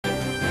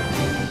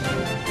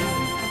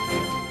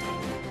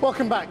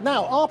Welcome back.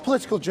 Now, are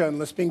political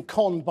journalists being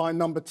conned by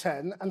Number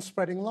 10 and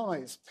spreading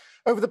lies?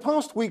 Over the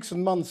past weeks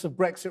and months of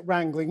Brexit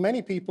wrangling,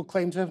 many people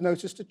claim to have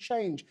noticed a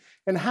change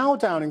in how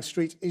Downing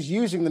Street is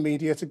using the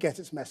media to get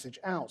its message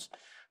out.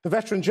 The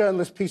veteran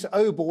journalist Peter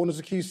Oborne has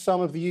accused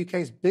some of the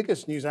UK's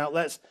biggest news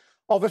outlets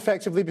of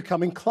effectively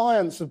becoming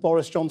clients of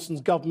Boris Johnson's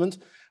government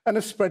and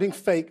of spreading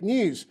fake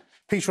news.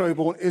 Peter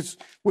Oborne is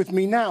with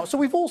me now. So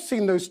we've all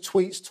seen those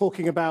tweets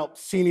talking about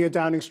senior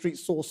Downing Street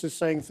sources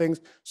saying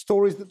things,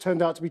 stories that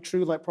turned out to be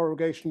true, like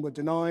prorogation, were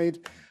denied.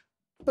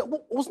 But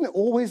wasn't it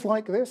always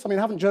like this? I mean,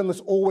 haven't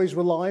journalists always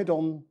relied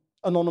on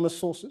anonymous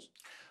sources?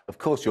 Of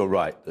course, you're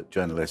right that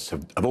journalists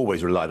have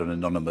always relied on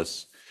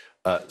anonymous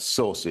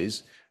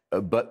sources.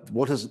 But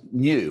what is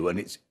new, and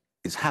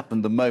it's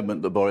happened the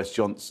moment that Boris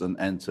Johnson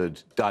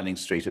entered Downing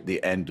Street at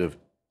the end of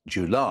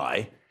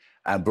July,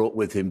 and brought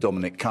with him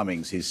Dominic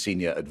Cummings, his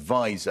senior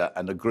advisor,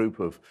 and a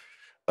group of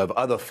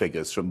other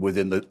figures from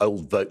within the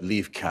old Vote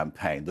Leave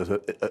campaign,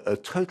 that a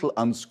total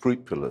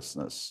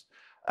unscrupulousness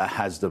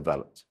has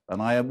developed.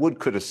 And I would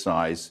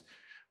criticise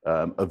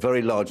a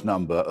very large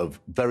number of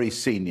very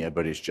senior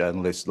British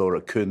journalists, Laura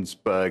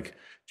Kuenssberg,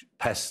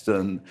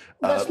 Peston,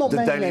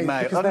 the Daily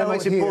Mail. I know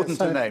it's important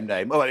to name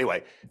names. Oh,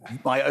 anyway,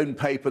 my own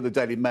paper, the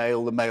Daily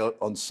Mail, the Mail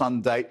on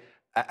Sunday.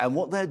 And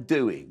what they're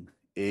doing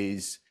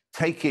is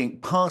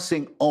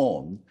passing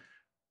on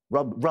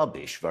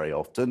rubbish very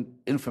often,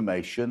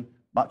 information,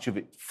 much of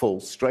it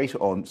false, straight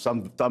on,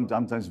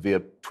 sometimes via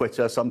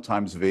Twitter,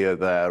 sometimes via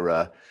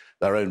their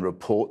own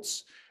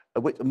reports,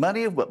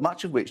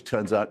 much of which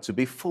turns out to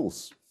be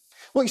false.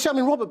 Well, you see, I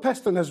mean, Robert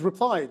Peston has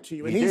replied to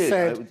you, and he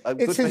said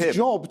it's his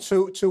job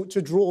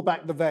to draw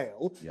back the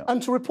veil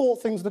and to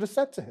report things that are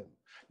said to him.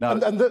 Now,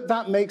 and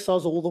that makes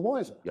us all the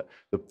wiser. Yeah.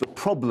 The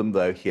problem,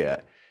 though,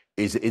 here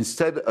is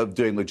instead of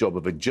doing the job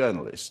of a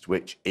journalist,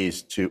 which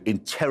is to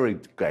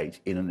interrogate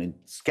in a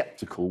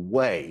sceptical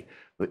way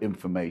the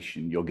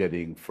information you're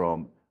getting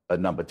from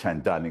Number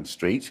 10 Downing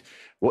Street,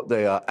 what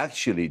they are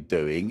actually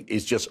doing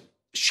is just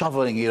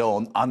shoveling it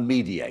on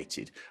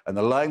unmediated and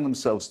allowing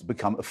themselves to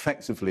become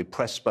effectively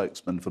press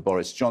spokesman for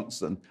Boris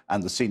Johnson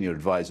and the senior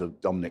advisor,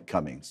 Dominic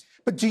Cummings.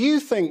 But do you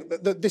think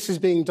that this is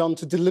being done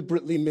to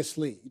deliberately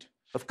mislead?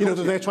 Of course,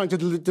 that they're trying to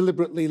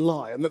deliberately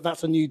lie and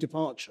that's a new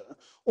departure?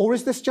 Or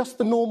is this just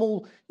the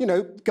normal,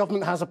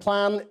 government has a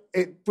plan,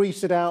 it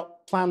briefs it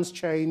out, plans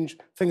change,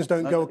 things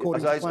don't go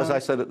according to plan? As I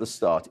said at the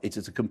start, it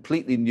is a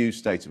completely new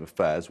state of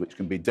affairs which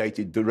can be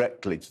dated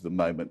directly to the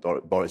moment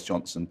Boris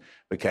Johnson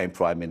became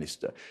Prime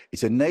Minister.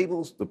 It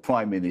enables the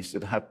Prime Minister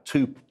to have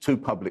two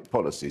public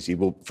policies. He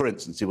will, for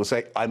instance, he will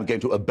say, I'm going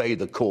to obey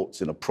the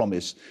courts in a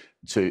promise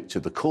to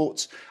the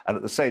courts, and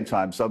at the same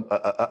time,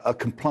 a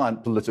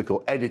compliant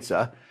political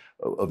editor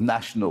of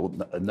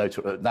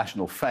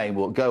national fame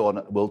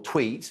will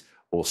tweet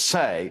or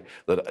say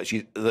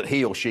that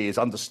he or she is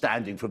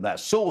understanding from their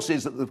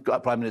sources that the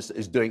Prime Minister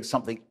is doing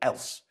something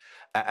else.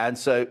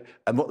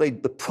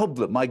 The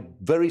problem, my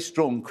very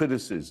strong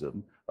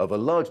criticism of a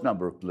large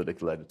number of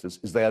political editors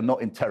is they are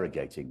not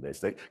interrogating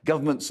this.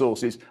 Government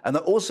sources, and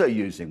they're also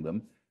using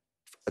them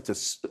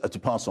to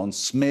pass on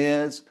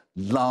smears,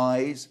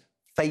 lies,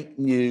 fake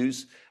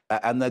news,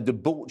 and they're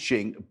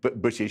debauching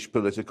British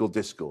political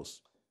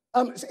discourse.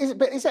 Is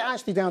it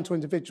actually down to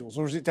individuals,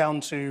 or is it down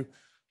to,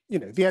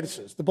 the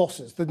editors, the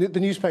bosses, the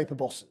newspaper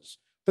bosses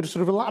that are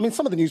sort of? I mean,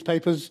 some of the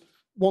newspapers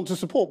want to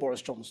support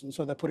Boris Johnson,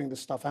 so they're putting this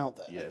stuff out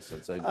there. Yes,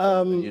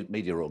 so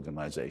media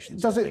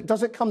organisations.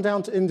 Does it come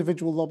down to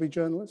individual lobby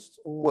journalists?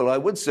 Or? Well, I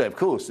would say, of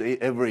course,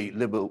 every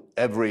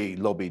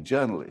lobby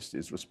journalist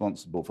is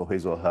responsible for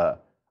his or her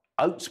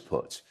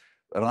output.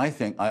 And I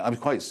think, I'm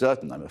quite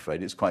certain, I'm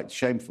afraid, it's quite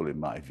shameful in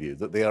my view,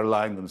 that they are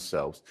allowing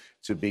themselves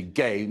to be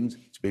gamed,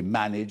 to be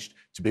managed,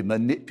 to be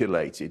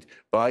manipulated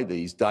by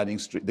these Downing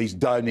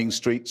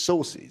Street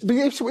sources. But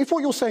if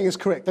what you're saying is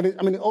correct, then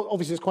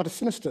obviously it's quite a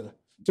sinister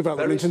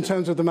development in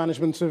terms of the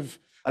management of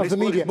the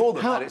media. More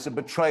than that, it's a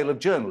betrayal of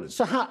journalism.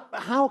 So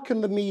how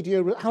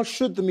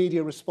should the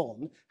media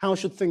respond? How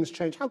should things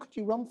change? How could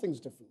you run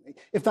things differently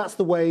if that's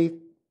the way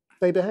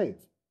they behave?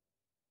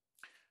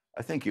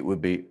 I think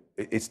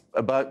it's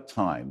about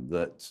time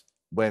that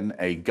when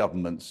a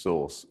government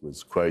source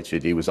was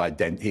quoted,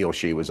 he or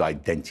she was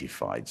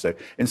identified. So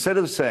instead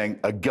of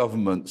saying a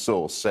government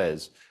source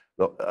says,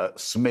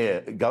 quotes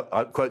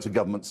a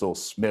government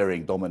source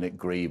smearing Dominic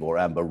Grieve or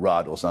Amber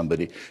Rudd or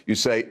somebody, you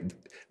say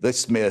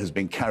this smear has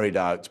been carried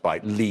out by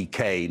Lee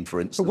Kane, for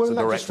instance. But won't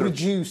that just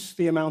reduce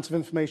the amount of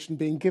information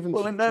being given?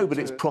 Well, no, but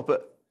it's proper.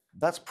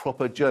 That's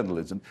proper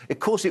journalism. Of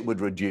course, it would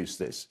reduce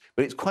this,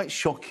 but it's quite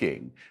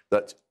shocking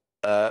that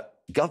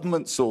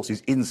government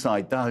sources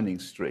inside Downing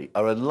Street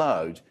are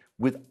allowed,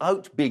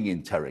 without being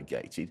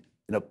interrogated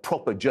in a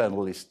proper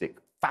journalistic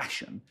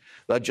fashion,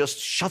 they're just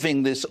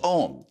shoving this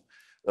on,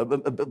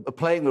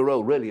 playing the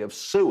role, really, of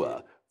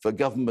sewer for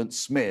government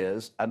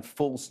smears and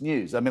false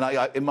news. I mean,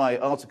 in my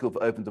article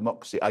for Open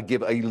Democracy, I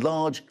give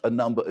a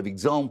number of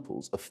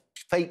examples of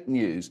fake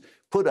news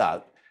put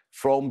out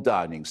from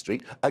Downing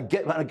Street.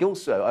 Again, and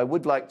also, I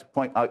would like to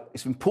point out,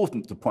 it's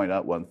important to point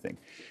out one thing.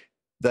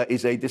 there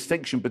is a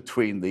distinction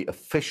between the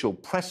official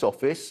press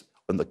office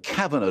and the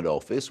cabinet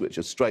office, which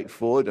are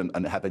straightforward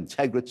and have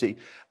integrity,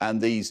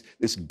 and this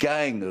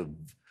gang of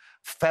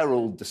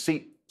feral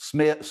deceit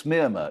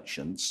smear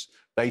merchants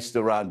based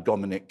around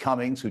Dominic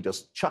Cummings, who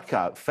just chuck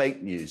out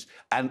fake news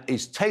and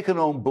is taken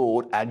on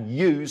board and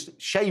used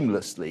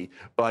shamelessly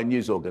by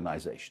news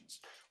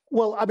organisations.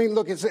 Well, I mean,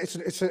 look, it's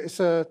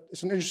an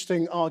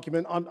interesting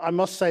argument. I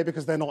must say,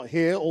 because they're not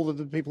here, all of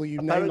the people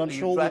you named, I'm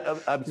sure,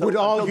 would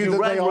argue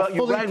that they are fully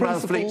You ran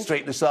around Fleet principled.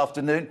 Street this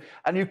afternoon,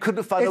 and you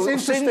couldn't find a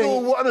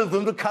single one of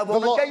them to come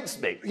on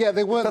against me. Yeah,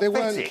 they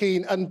weren't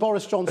keen. And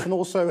Boris Johnson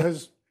also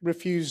has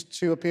refused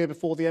to appear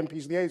before the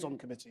MPs Liaison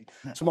Committee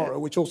tomorrow,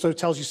 which also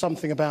tells you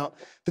something about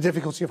the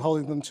difficulty of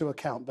holding them to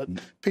account. But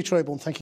Peter Oborne, thank you.